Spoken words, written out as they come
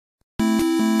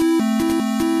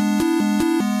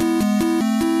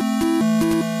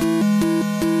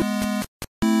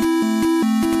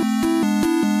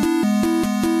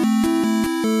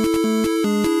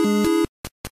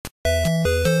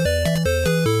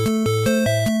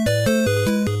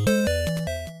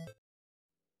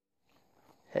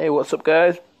What's up,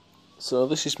 guys? So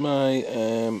this is my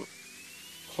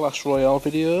Clash Royale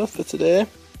video for today.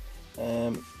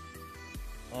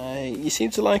 You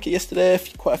seemed to like it yesterday.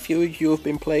 Quite a few of you have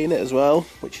been playing it as well,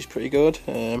 which is pretty good.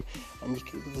 And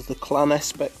there's the clan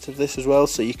aspect of this as well,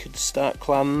 so you could start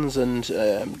clans and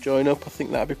join up. I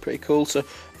think that'd be pretty cool. So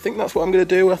I think that's what I'm going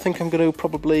to do. I think I'm going to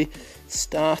probably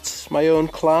start my own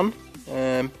clan.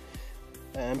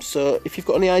 So if you've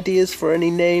got any ideas for any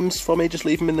names for me, just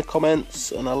leave them in the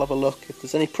comments and I'll have a look. If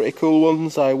there's any pretty cool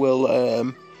ones, I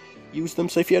will use them.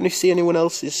 So if you only see anyone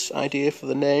else's idea for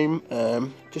the name,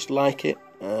 just like it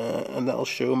and that'll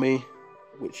show me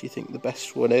which you think the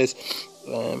best one is.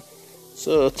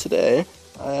 So today,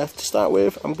 to start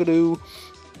with, I'm going to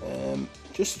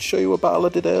just show you a battle I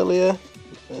did earlier.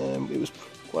 It was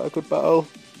quite a good battle.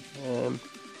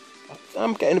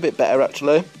 I'm getting a bit better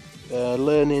actually.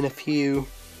 Learning a few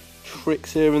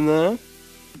tricks here and there.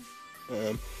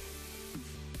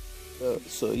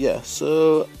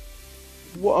 So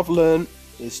what I've learned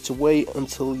is to wait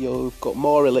until you've got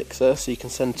more elixir so you can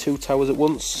send 2 towers at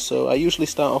once. So I usually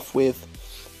start off with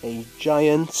a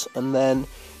giant and then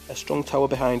a strong tower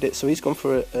behind it. So he's gone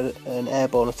for an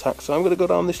airborne attack, so I'm going to go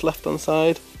down this left hand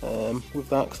side with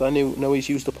that, because I know he's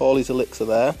used up all his elixir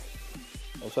there.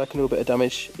 So I can do a bit of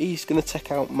damage. He's going to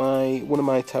take out one of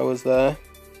my towers there.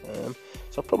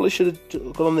 So I probably should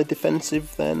have gone on the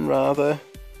defensive then rather,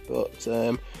 but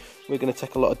we're going to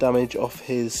take a lot of damage off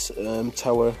his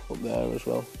tower up there as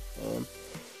well.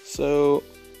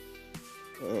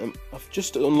 I've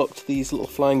just unlocked these little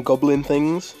flying goblin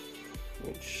things,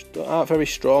 which aren't very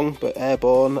strong, but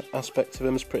airborne aspect of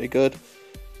them is pretty good.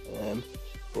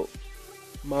 But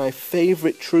my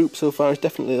favourite troop so far is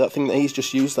definitely that thing that he's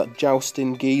just used, that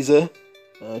jousting geezer,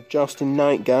 jousting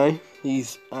knight guy.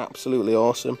 He's absolutely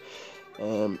awesome,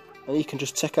 and he can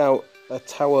just take out a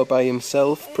tower by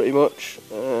himself pretty much,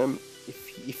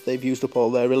 if they've used up all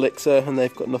their elixir and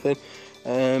they've got nothing.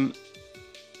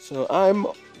 So I'm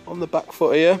on the back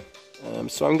foot here,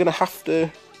 so I'm going to have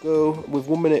to go with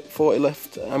 1 minute 40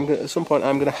 left. At some point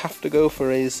I'm going to have to go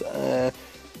for his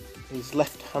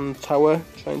left hand tower,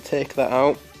 try and take that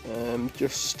out.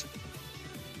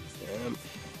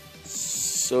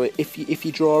 So if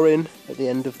you draw in at the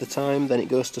end of the time, then it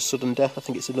goes to sudden death. I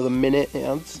think it's another minute it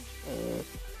adds.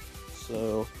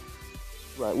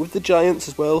 Right, with the giants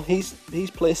as well, he's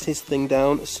placed his thing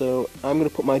down, so I'm going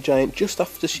to put my giant just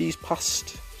after she's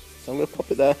passed. So I'm going to pop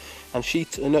it there, and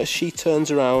she turns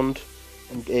around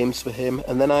and aims for him,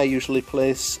 and then I usually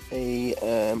place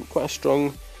quite a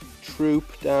strong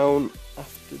troop down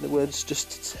afterwards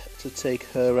just to take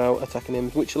her out, attacking him,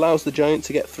 which allows the giant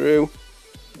to get through,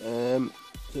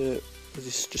 because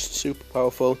he's just super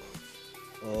powerful.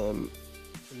 And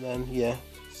then yeah,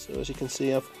 so as you can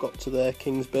see, I've got to their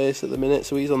king's base at the minute,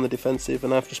 so he's on the defensive,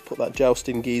 and I've just put that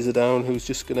jousting geezer down, who's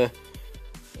just gonna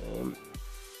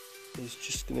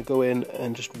go in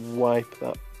and just wipe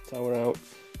that tower out.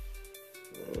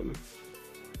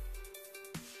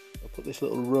 I'll put this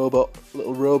little robot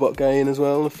guy in as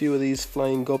well, a few of these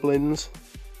flying goblins.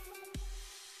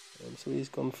 So he's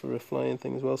gone for a flying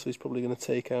thing as well, so he's probably going to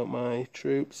take out my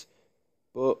troops.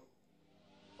 But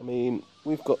I mean,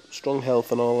 we've got strong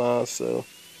health on all ours, so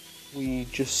we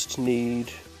just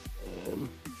need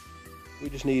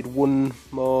one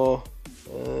more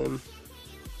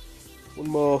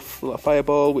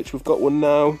fireball, which we've got one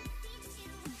now.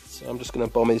 So I'm just going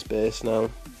to bomb his base now.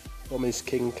 Bomb his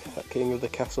king of the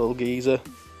castle geezer.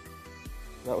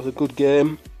 That was a good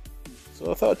game,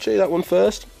 so I thought I'd show you that one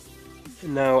first.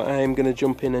 And now I'm going to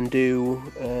jump in and do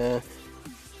a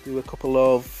couple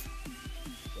of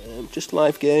just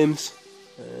live games.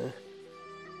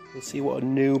 We'll see what a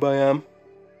noob I am.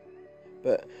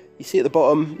 But you see at the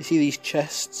bottom, you see these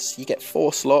chests. You get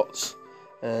 4 slots.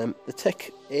 They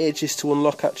take ages to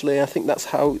unlock actually. I think that's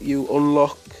how you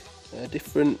unlock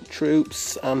different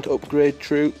troops and upgrade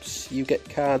troops. You get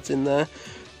cards in there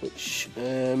which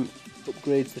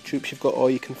upgrades the troops you've got,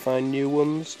 or you can find new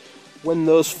ones. When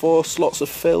those 4 slots are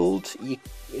filled,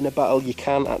 in a battle you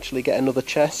can actually get another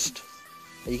chest.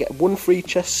 You get 1 free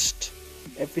chest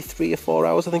every 3 or 4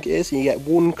 hours, I think it is, and you get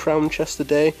 1 crown chest a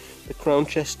day. The crown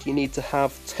chest, you need to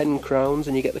have 10 crowns,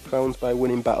 and you get the crowns by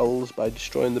winning battles, by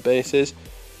destroying the bases.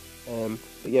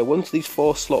 But yeah, once these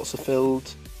 4 slots are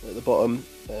filled at the bottom,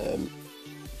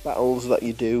 battles that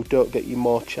you do don't get you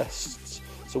more chests.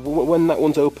 So when that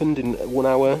one's opened in 1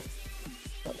 hour,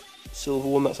 that silver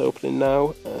one that's opening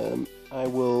now, I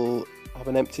will have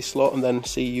an empty slot, and then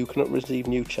see you cannot receive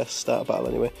new chests start a battle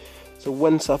anyway. So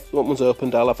once that one's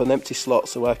opened, I'll have an empty slot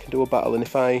so I can do a battle, and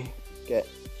if I get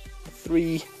a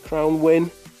 3 crown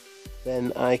win,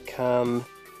 then I can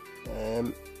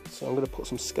So I'm going to put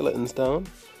some skeletons down.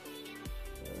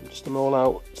 Just an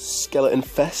all-out skeleton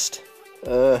fest.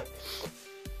 Then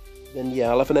yeah,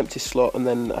 I'll have an empty slot and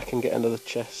then I can get another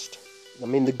chest. I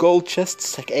mean, the gold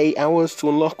chests take 8 hours to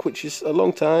unlock, which is a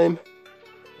long time.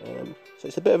 So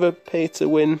it's a bit of a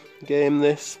pay-to-win game,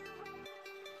 this.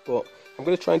 But I'm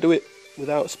going to try and do it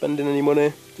without spending any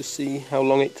money, to see how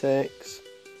long it takes.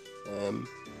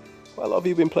 Quite a lot of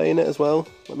you have been playing it as well.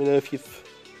 Let me know if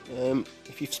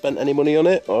you've spent any money on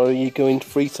it, or are you going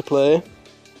free to play.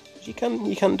 You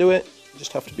can do it. You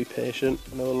just have to be patient.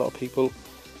 I know a lot of people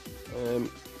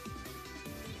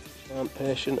aren't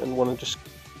patient and want to just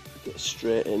get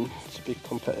straight in to be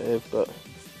competitive, but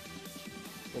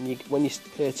when you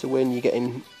pay to win, you're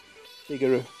getting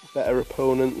bigger, better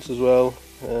opponents as well.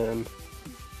 And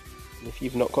if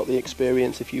you've not got the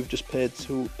experience, if you've just paid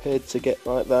to get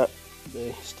like that,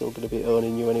 they're still going to be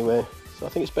owning you anyway. So I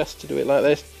think it's best to do it like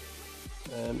this.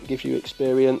 It gives you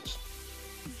experience.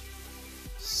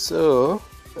 So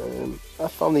I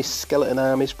found these skeleton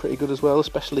armies pretty good as well,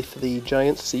 especially for the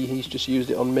giants. See, he's just used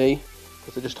it on me,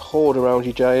 because they just hoard around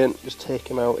your giant, just take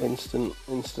him out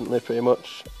instantly pretty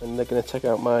much, and they're going to take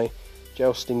out my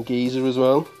jousting geezer as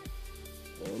well.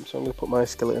 So I'm going to put my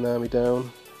skeleton army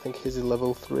down. I think his is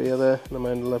level 3 are there, and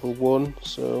I'm level 1,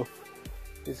 so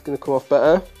he's going to come off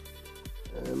better.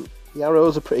 The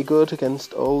arrows are pretty good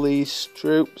against all these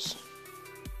troops.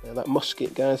 That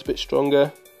musket guy's a bit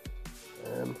stronger.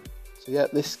 So yeah,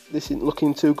 this isn't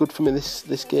looking too good for me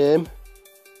this game.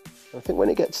 I think when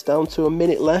it gets down to a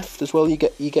minute left as well, you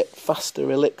get faster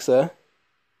elixir,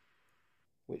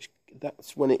 which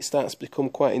that's when it starts to become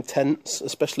quite intense,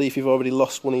 especially if you've already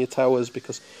lost one of your towers,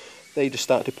 because they just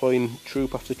start deploying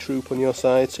troop after troop on your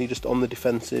side, so you're just on the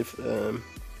defensive. And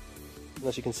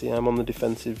as you can see, I'm on the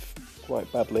defensive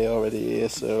quite badly already here,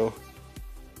 so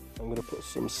I'm going to put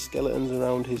some skeletons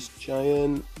around his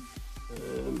giant.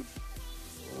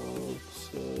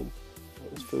 So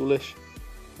that was foolish.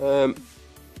 So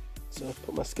I've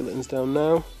put my skeletons down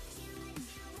now.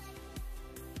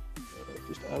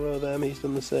 Just arrow them, he's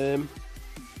done the same.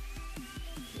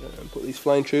 And put these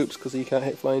flying troops, because he can't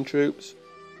hit flying troops.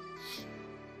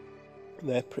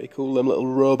 They're pretty cool, them little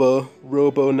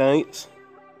robo knights.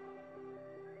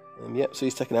 Yep, so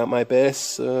he's taking out my base,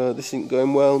 so this isn't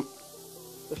going well.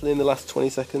 Especially in the last 20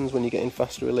 seconds when you're getting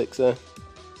faster elixir.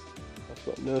 I've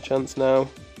got no chance now.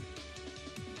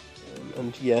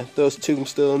 And yeah, those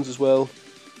tombstones as well.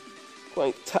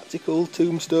 Quite tactical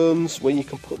tombstones, where you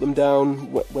can put them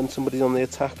down when somebody's on the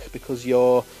attack, because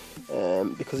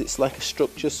because it's like a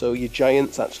structure, so your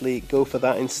giants actually go for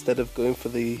that instead of going for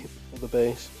the other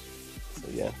base. So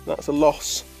yeah, that's a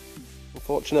loss,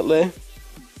 unfortunately.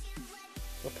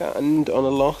 I can't end on a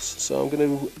loss, so I'm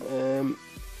gonna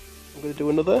do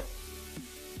another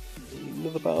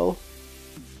battle.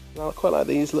 I quite like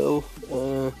these little.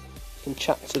 You can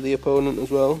chat to the opponent as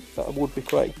well. That would be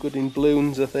quite good in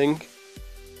balloons, I think.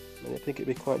 I think it'd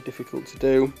be quite difficult to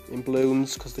do in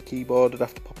balloons, because the keyboard would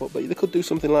have to pop up. But they could do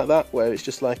something like that, where it's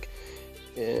just like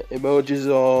emojis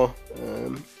or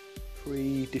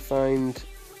pre-defined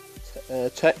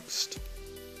text.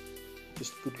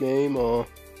 Just good game or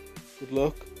good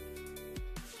luck.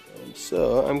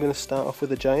 So I'm going to start off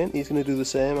with a giant. He's going to do the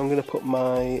same. I'm going to put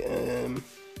my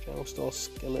joust or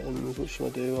skeletons. What should I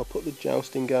do? I'll put the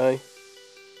jousting guy.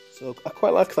 So I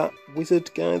quite like that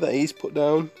wizard guy that he's put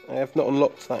down. I have not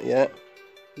unlocked that yet.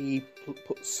 He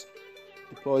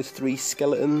deploys 3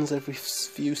 skeletons every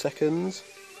few seconds.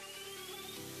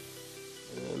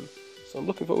 So I'm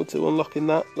looking forward to unlocking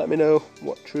that. Let me know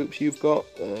what troops you've got.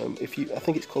 I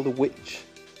think it's called a witch.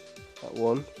 That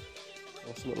one,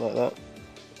 or something like that.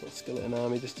 I've got a skeleton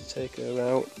army just to take her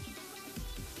out.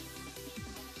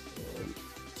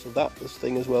 So that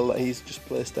thing as well that he's just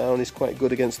placed down is quite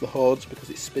good against the hordes, because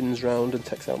it spins round and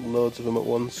takes out loads of them at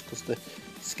once, because the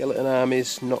skeleton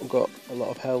army's not got a lot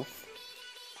of health.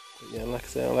 But yeah, like I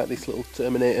say, I like this little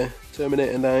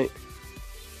Terminator Knight.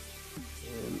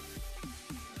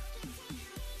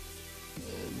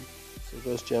 So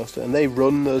those jousters, and they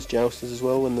run those jousters as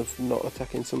well when they're not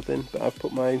attacking something. But I've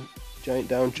put my giant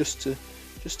down just to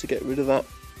get rid of that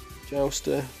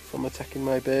jouster from attacking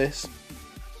my base.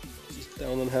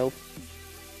 Down on health.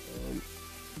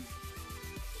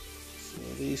 So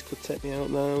these could take me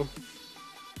out now.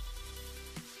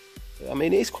 I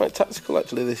mean, it's quite tactical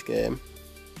actually, this game,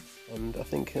 and I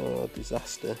think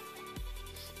disaster.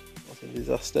 That's a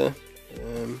disaster,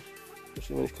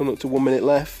 especially when it's coming up to 1 minute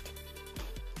left.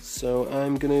 So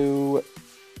I'm going to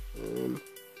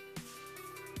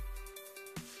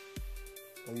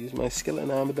I'll use my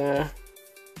skeleton armor there.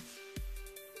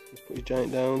 Just put your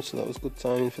giant down, so that was good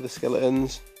timing for the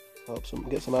skeletons.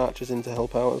 get some archers in to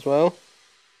help out as well.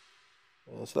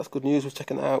 So that's good news. We've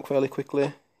taken it out fairly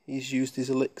quickly. He's used his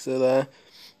elixir there,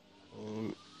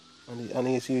 and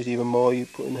he's used even more. You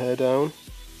putting her down.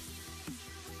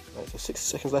 Right, so 60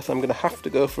 seconds left. I'm going to have to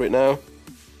go for it now.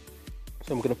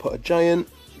 So I'm going to put a giant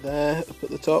there up at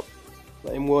the top.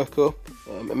 Let him work up.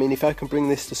 I mean, if I can bring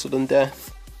this to sudden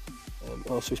death.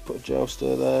 Also, he's put a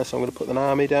jouster there, so I'm going to put an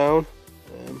army down.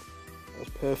 That was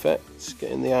perfect.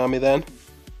 Getting the army then.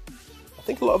 I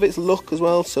think a lot of it's luck as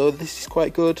well, so this is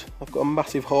quite good. I've got a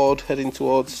massive horde heading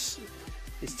towards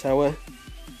his tower.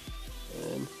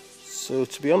 So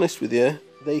to be honest with you,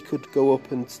 they could go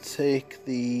up and take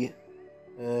the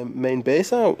main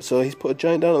base out. So he's put a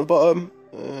giant down at the bottom.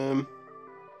 So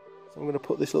I'm going to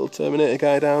put this little Terminator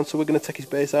guy down. So we're going to take his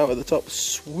base out at the top.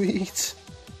 Sweet.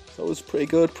 That was pretty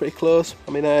good, pretty close.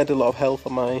 I mean, I had a lot of health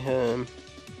on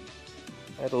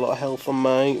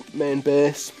my main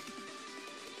base.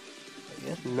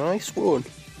 Yeah, nice one.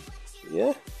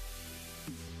 Yeah.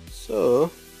 So,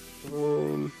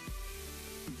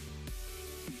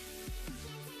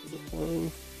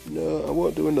 no, I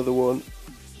won't do another one.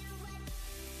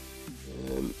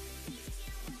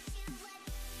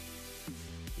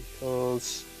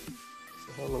 Because,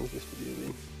 so how long has this video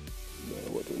been? No, I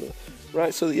won't do another.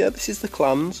 Right, so yeah, this is the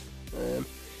clans.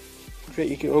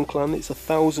 Create your own clan. It's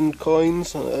 1,000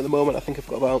 coins. At the moment, I think I've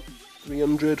got about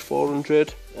 300,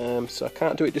 400. So I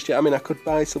can't do it just yet. I mean, I could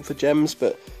buy some for gems,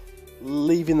 but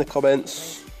leave in the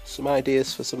comments some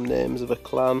ideas for some names of a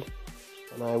clan,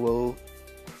 and I will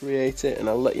create it, and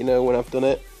I'll let you know when I've done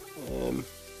it.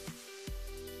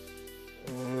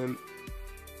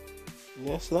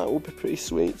 Yeah, so that will be pretty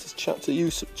sweet to chat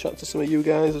to some of you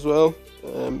guys as well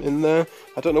in there.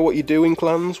 I don't know what you do in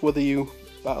clans, whether you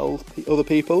battle other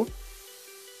people.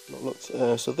 Not looked.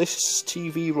 So this is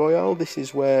TV Royale. This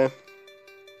is where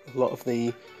a lot of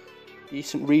the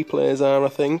decent replays are, I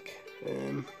think.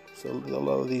 So a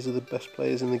lot of these are the best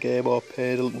players in the game, or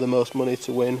paid the most money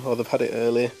to win, or they've had it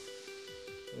early.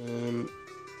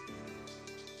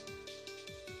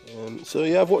 So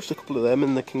yeah, I've watched a couple of them,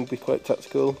 and they can be quite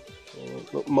tactical.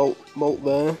 Look, Molt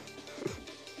there.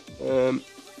 I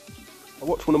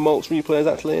watched one of Malt's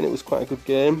replays actually, and it was quite a good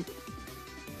game.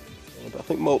 But I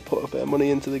think Molt put a bit of money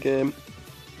into the game.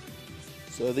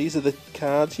 So these are the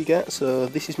cards you get. So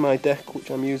this is my deck, which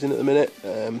I'm using at the minute.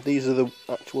 These are the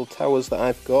actual towers that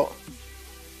I've got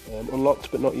unlocked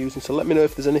but not using. So let me know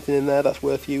if there's anything in there that's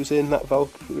worth using. That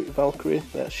Valkyrie,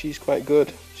 she's quite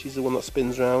good. She's the one that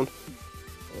spins around.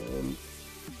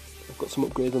 I've got some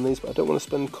upgrades on these, but I don't want to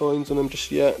spend coins on them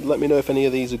just yet. Let me know if any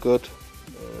of these are good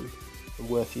and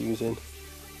worth using.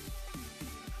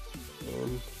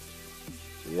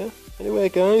 So yeah, anyway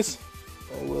guys,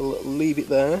 I will leave it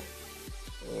there.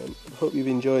 I hope you've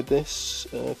enjoyed this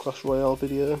Clash Royale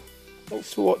video.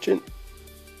 Thanks for watching.